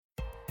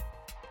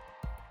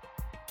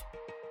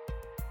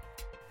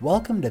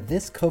Welcome to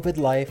This COVID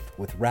Life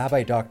with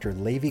Rabbi Dr.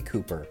 Levi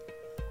Cooper,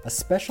 a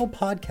special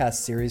podcast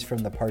series from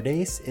the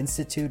Pardes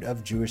Institute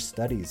of Jewish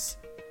Studies.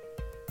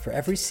 For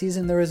every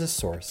season there is a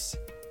source.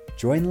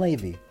 Join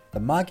Levi, the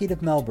Maggid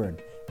of Melbourne,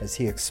 as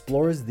he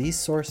explores these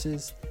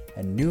sources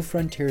and new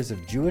frontiers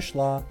of Jewish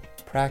law,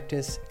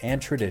 practice,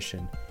 and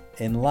tradition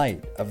in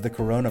light of the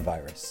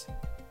coronavirus.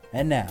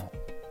 And now,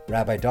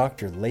 Rabbi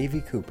Dr.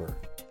 Levi Cooper.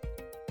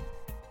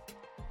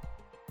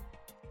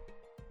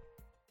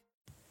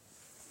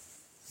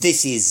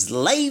 This is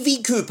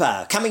Levi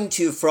Cooper coming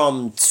to you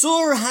from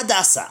Tzur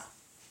Hadassah.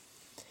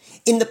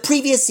 In the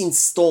previous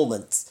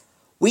installment,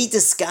 we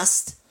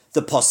discussed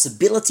the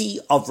possibility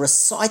of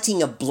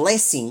reciting a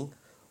blessing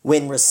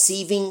when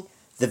receiving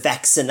the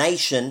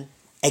vaccination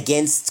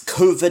against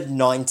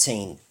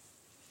COVID-19.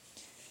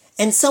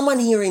 And someone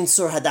here in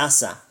Tzur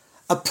Hadassah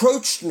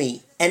approached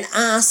me and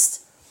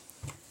asked,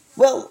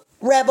 well,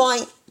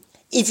 Rabbi,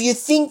 if you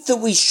think that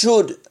we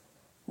should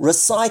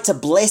recite a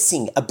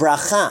blessing, a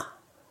bracha,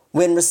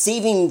 when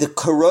receiving the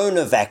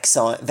corona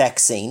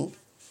vaccine,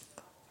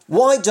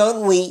 why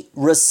don't we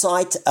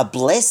recite a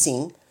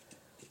blessing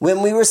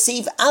when we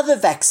receive other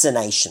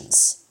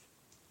vaccinations?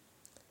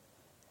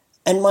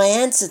 And my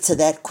answer to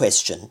that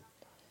question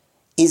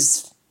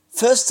is,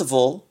 first of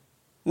all,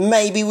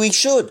 maybe we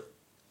should.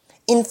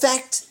 In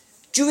fact,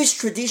 Jewish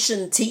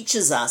tradition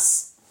teaches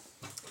us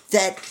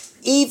that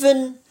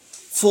even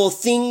for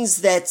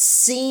things that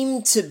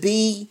seem to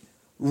be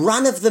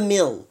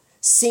run-of-the-mill,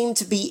 seem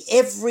to be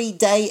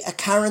everyday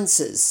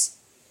occurrences,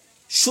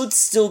 should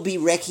still be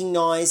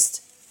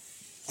recognized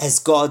as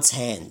God's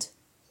hand.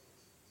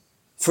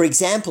 For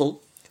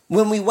example,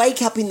 when we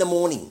wake up in the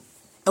morning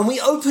and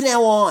we open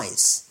our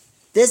eyes,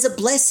 there's a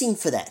blessing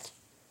for that.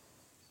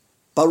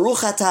 Baruch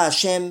atah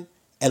Hashem,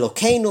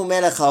 Elokeinu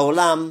melech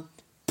haolam,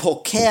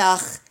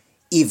 pokeach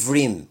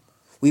ivrim.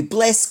 We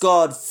bless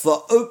God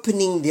for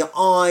opening the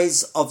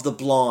eyes of the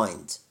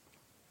blind.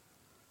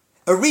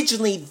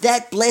 Originally,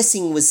 that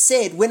blessing was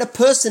said when a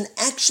person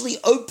actually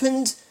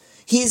opened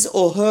his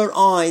or her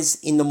eyes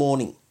in the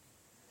morning.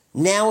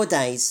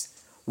 Nowadays,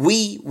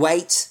 we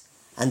wait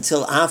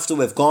until after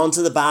we've gone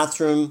to the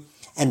bathroom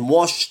and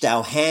washed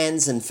our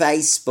hands and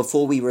face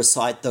before we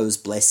recite those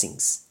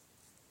blessings.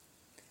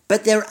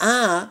 But there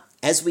are,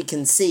 as we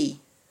can see,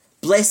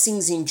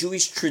 blessings in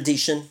Jewish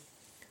tradition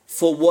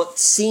for what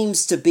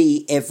seems to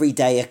be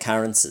everyday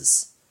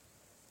occurrences.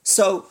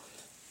 So,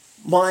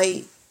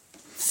 my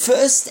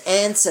first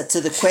answer to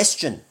the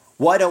question,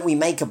 why don't we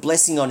make a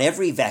blessing on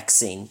every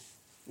vaccine,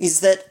 is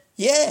that,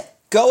 yeah,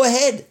 go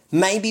ahead.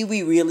 Maybe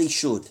we really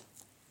should.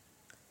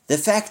 The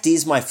fact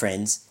is, my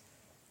friends,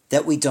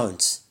 that we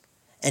don't.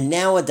 And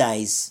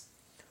nowadays,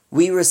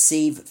 we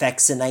receive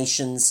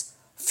vaccinations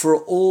for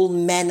all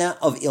manner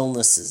of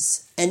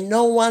illnesses. And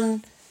no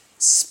one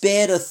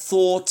spared a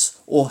thought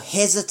or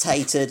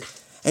hesitated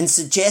and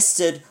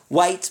suggested,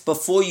 wait,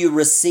 before you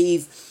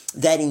receive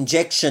that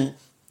injection,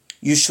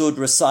 you should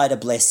recite a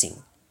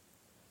blessing.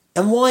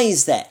 And why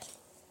is that?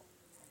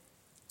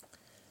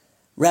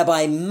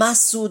 Rabbi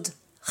Masud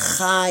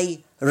Chai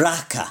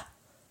Raka,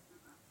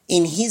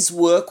 in his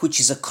work, which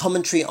is a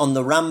commentary on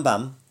the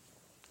Rambam,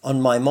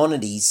 on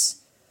Maimonides,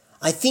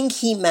 I think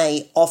he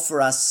may offer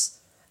us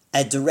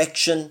a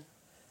direction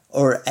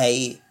or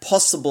a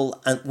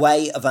possible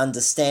way of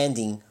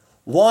understanding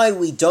why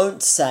we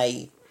don't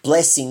say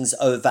blessings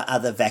over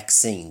other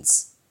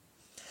vaccines.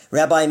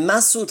 Rabbi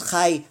Masud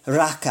Chai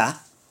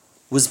Raka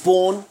was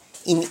born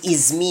in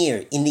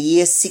Izmir in the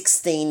year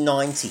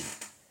 1690,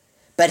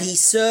 but he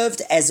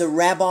served as a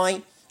rabbi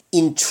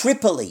in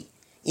Tripoli,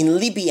 in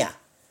Libya,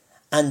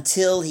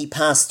 until he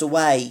passed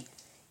away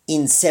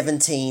in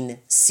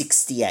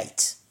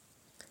 1768.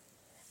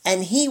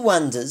 And he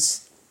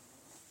wonders,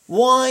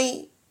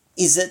 why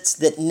is it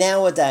that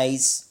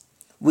nowadays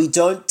we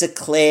don't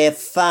declare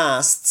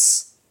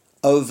fasts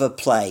over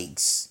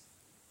plagues?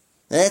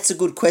 Now that's a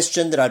good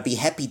question that I'd be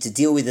happy to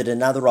deal with at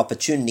another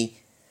opportunity.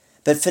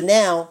 But for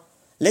now,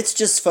 let's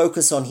just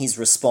focus on his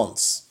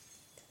response.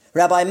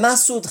 Rabbi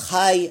Masud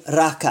Chai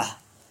Raka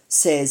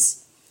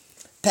says,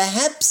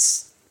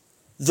 perhaps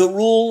the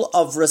rule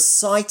of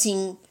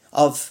reciting,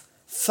 of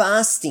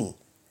fasting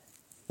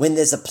when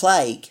there's a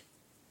plague,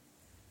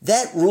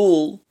 that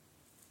rule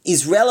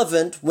is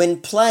relevant when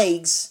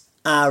plagues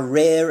are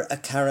rare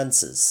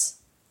occurrences.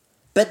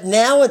 But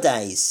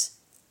nowadays,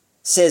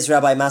 says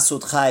Rabbi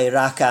Masud Chai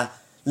Raka,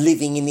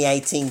 living in the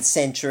 18th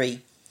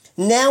century,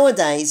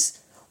 nowadays,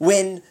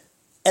 when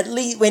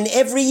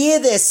every year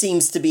there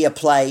seems to be a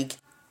plague,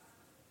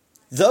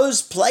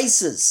 those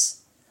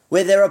places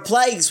where there are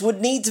plagues would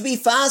need to be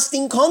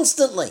fasting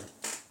constantly.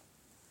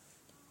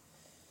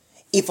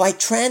 If I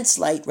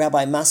translate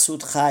Rabbi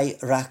Masud Chai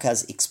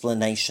Raka's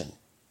explanation,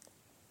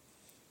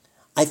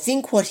 I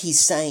think what he's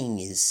saying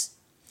is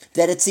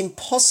that it's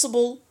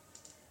impossible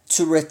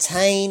to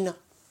retain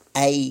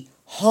a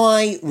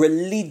high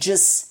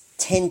religious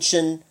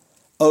tension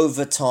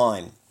over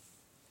time.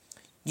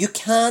 You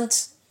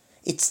can't.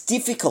 It's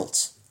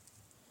difficult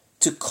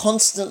to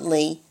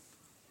constantly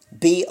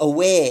be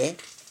aware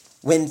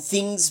when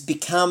things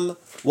become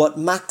what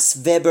Max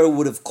Weber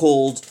would have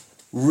called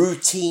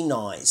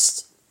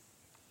routinized.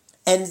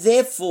 And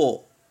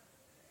therefore,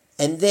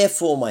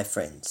 my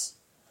friends,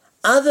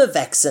 other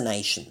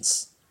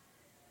vaccinations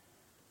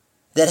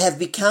that have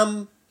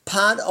become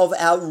part of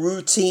our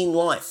routine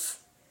life,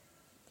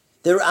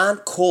 there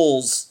aren't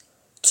calls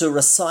to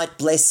recite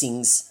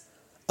blessings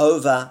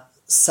over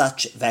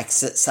such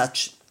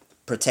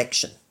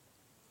protection.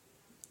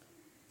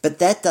 But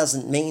that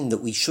doesn't mean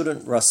that we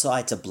shouldn't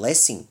recite a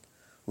blessing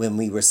when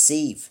we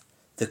receive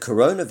the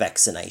corona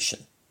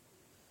vaccination.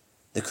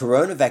 The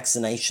corona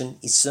vaccination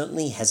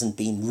certainly hasn't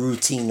been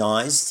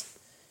routinized.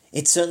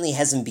 It certainly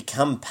hasn't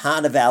become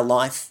part of our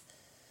life.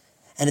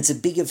 And it's a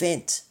big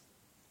event.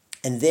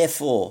 And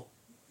therefore,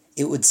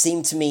 it would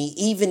seem to me,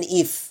 even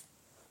if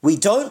we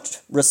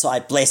don't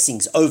recite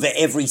blessings over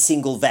every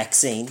single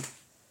vaccine,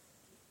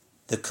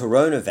 the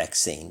corona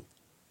vaccine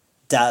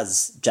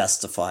does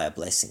justify a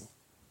blessing.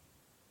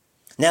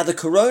 Now, the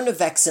corona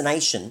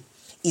vaccination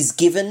is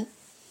given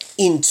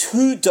in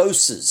 2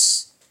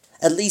 doses,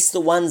 at least the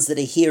ones that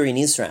are here in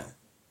Israel.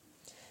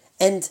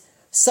 And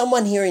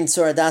someone here in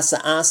Tzur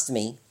Hadassah asked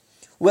me,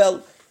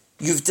 well,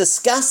 you've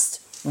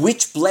discussed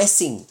which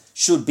blessing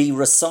should be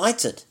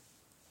recited,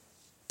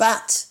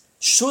 but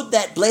should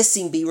that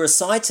blessing be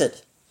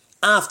recited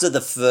after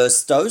the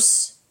first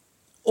dose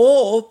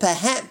or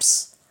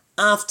perhaps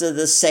after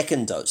the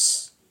second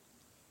dose?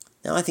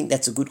 Now, I think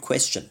that's a good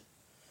question.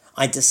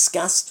 I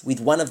discussed with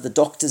one of the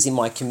doctors in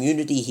my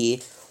community here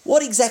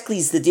what exactly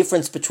is the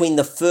difference between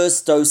the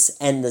first dose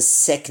and the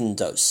second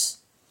dose.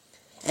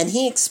 And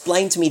he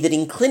explained to me that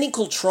in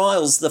clinical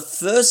trials, the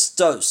first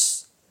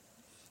dose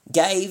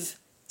gave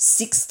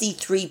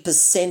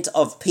 63%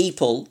 of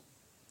people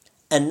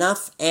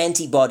enough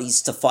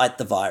antibodies to fight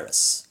the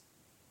virus.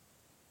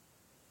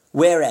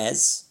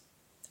 Whereas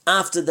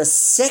after the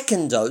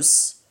second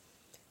dose,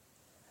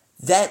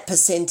 that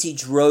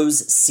percentage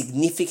rose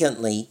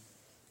significantly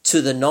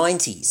to the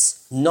 90s.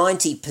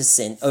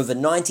 90%, over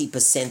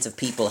 90% of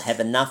people have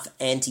enough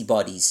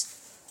antibodies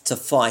to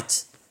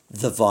fight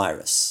the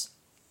virus.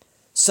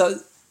 So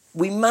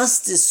we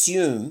must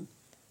assume,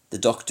 the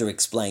doctor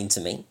explained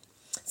to me,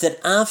 that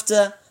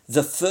after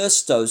the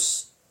first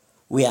dose,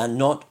 we are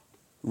not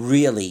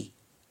really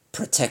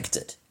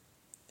protected.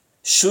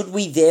 Should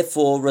we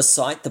therefore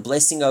recite the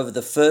blessing over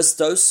the first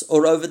dose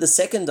or over the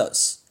second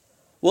dose?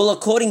 Well,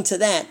 according to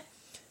that,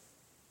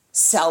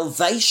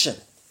 salvation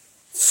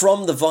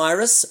from the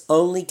virus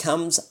only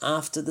comes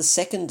after the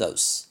second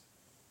dose.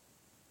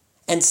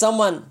 And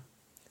someone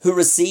who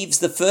receives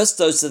the first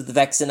dose of the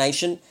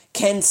vaccination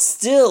can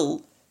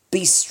still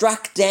be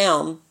struck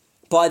down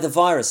by the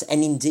virus.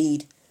 And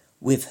indeed,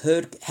 we've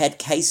had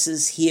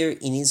cases here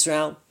in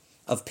Israel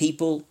of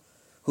people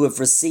who have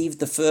received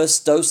the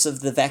first dose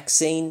of the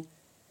vaccine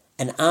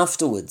and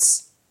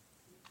afterwards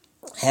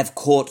have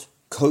caught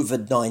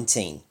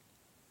COVID-19.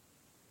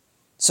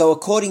 So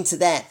according to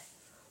that,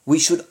 we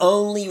should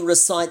only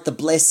recite the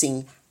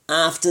blessing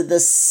after the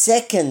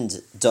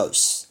second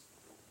dose.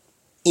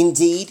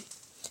 Indeed,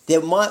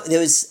 there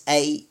is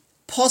a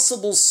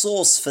possible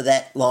source for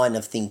that line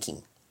of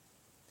thinking.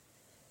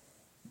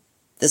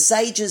 The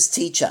sages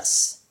teach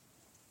us,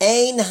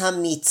 Ein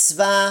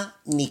ha-mitzvah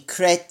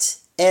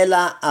nikret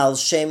ela al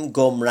shem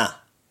gomra.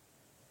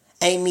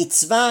 A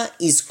mitzvah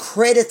is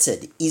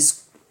credited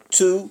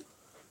to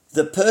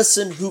the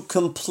person who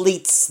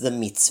completes the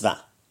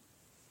mitzvah.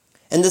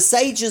 And the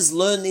sages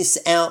learn this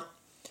out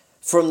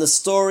from the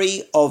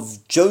story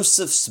of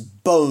Joseph's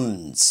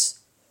bones.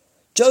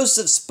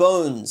 Joseph's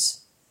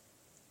bones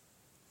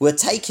were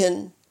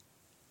taken,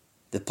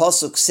 the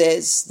pasuk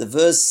says, the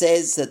verse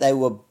says that they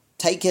were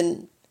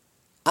taken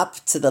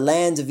up to the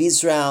land of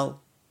Israel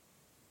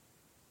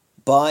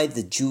by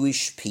the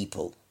Jewish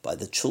people, by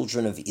the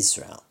children of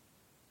Israel.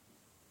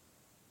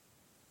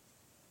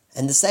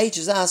 And the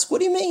sages ask, what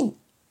do you mean?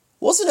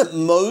 Wasn't it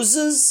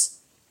Moses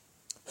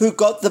who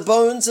got the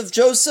bones of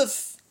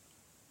Joseph?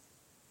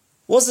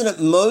 Wasn't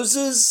it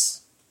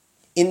Moses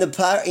in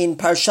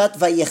Parshat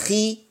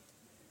Vayechi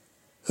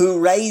who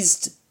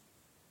raised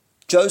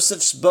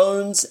Joseph's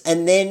bones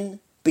and then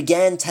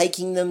began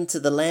taking them to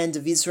the land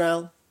of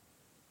Israel?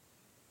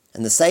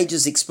 And the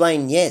sages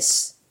explain,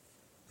 yes,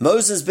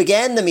 Moses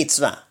began the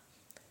mitzvah,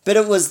 but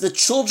it was the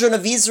children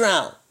of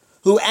Israel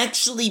who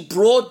actually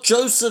brought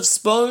Joseph's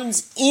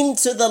bones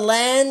into the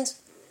land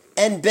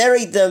and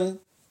buried them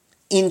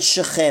in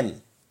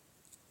Shechem.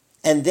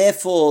 And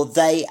therefore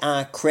they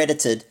are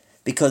credited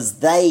because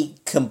they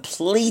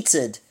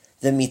completed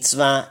the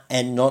mitzvah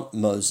and not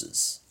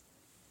Moses.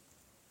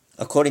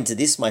 According to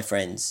this, my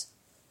friends,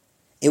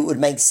 it would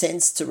make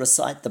sense to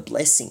recite the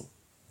blessing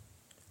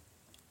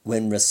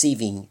when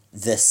receiving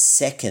the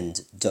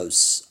second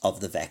dose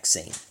of the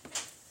vaccine.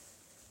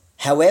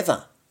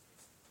 However,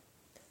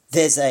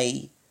 there's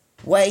a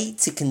way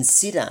to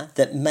consider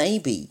that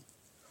maybe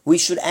we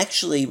should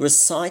actually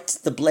recite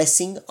the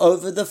blessing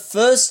over the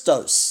first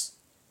dose.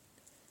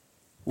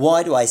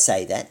 Why do I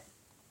say that?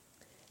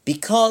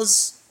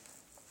 Because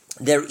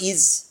there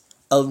is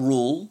a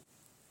rule,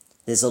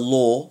 there's a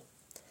law,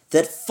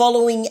 that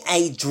following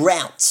a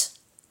drought,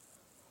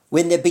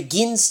 when there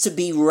begins to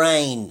be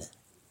rain,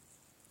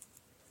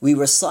 we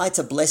recite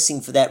a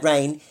blessing for that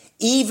rain,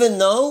 even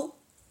though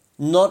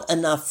not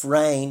enough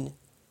rain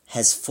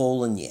has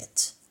fallen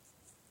yet.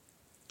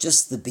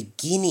 Just the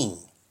beginning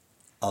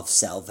of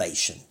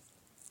salvation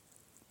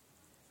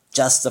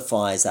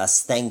justifies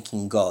us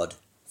thanking God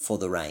for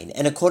the rain.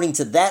 And according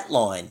to that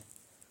line,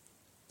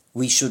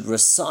 we should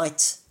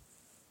recite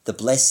the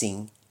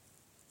blessing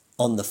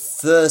on the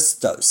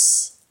first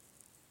dose.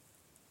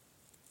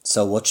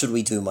 So what should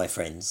we do, my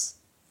friends?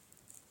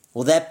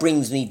 Well, that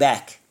brings me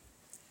back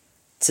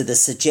to the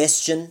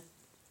suggestion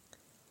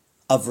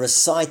of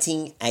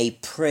reciting a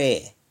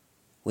prayer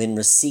when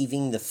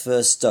receiving the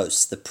first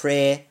dose. The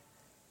prayer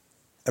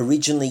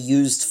originally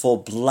used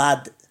for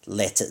blood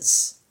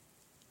letters.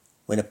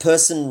 When a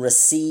person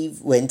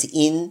went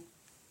in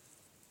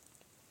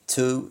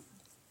to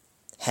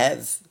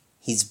have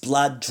his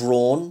blood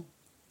drawn,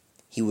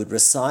 he would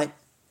recite,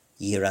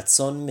 Yeh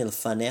ratzon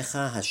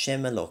milfanecha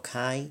Hashem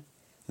Elokai,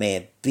 may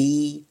it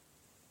be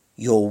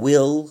your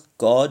will,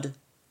 God,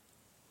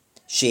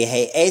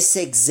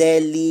 shehe'esek ze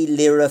li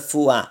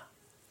lirafua,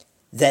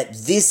 that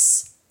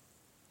this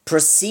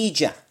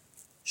procedure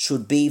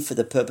should be for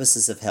the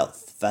purposes of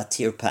health,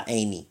 vatir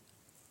pa'eni,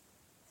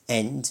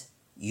 and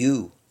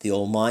you, the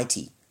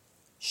Almighty,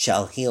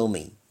 shall heal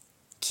me,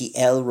 ki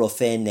el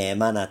rofe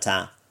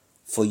ne'emanata,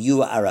 for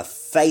you are a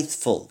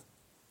faithful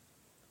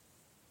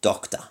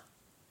doctor,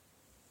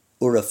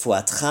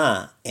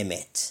 urefuatcha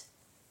emet,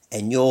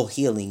 and your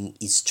healing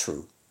is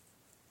true.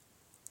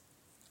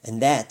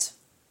 And that,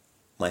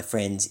 my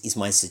friends, is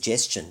my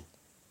suggestion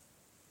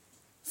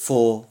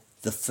for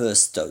the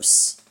first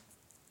dose.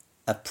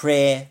 A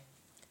prayer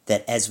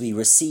that as we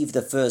receive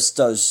the first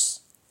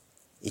dose,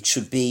 it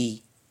should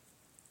be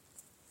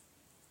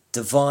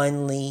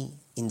divinely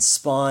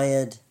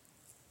inspired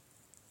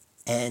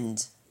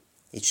and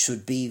it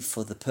should be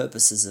for the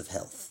purposes of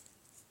health.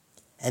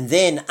 And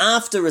then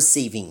after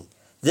receiving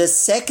the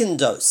second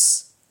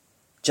dose,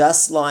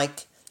 just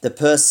like the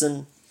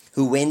person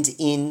who went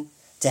in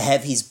to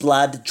have his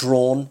blood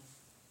drawn,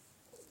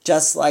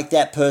 just like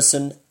that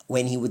person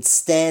when he would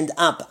stand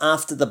up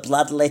after the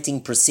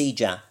bloodletting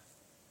procedure,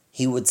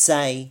 he would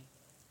say,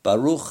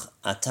 Baruch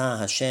atah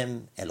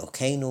Hashem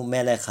Elokeinu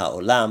melech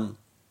haolam,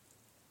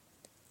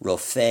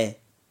 Rofeh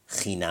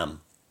Chinam.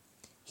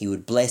 He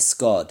would bless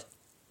God.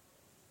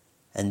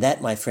 And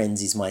that, my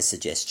friends, is my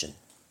suggestion.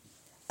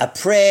 A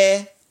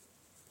prayer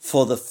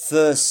for the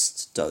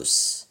first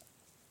dose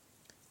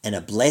and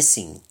a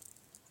blessing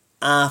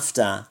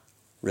after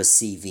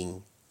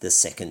receiving the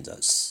second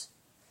dose.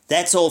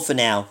 That's all for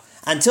now.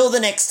 Until the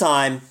next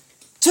time,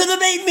 to the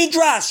Beit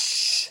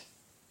Midrash!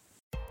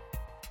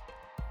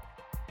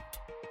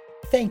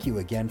 Thank you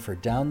again for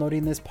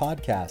downloading this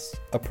podcast,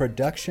 a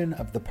production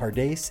of the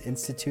Pardes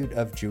Institute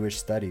of Jewish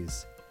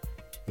Studies.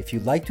 If you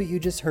liked what you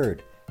just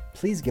heard,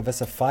 please give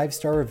us a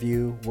 5-star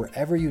review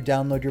wherever you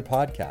download your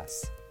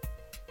podcasts.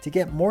 To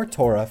get more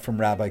Torah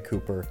from Rabbi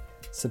Cooper,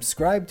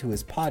 subscribe to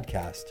his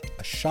podcast,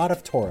 A Shot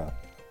of Torah,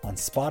 on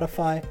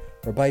Spotify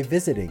or by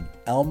visiting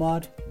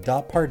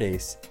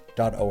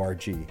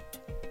elmad.pardes.org.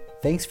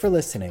 Thanks for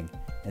listening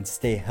and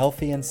stay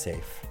healthy and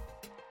safe.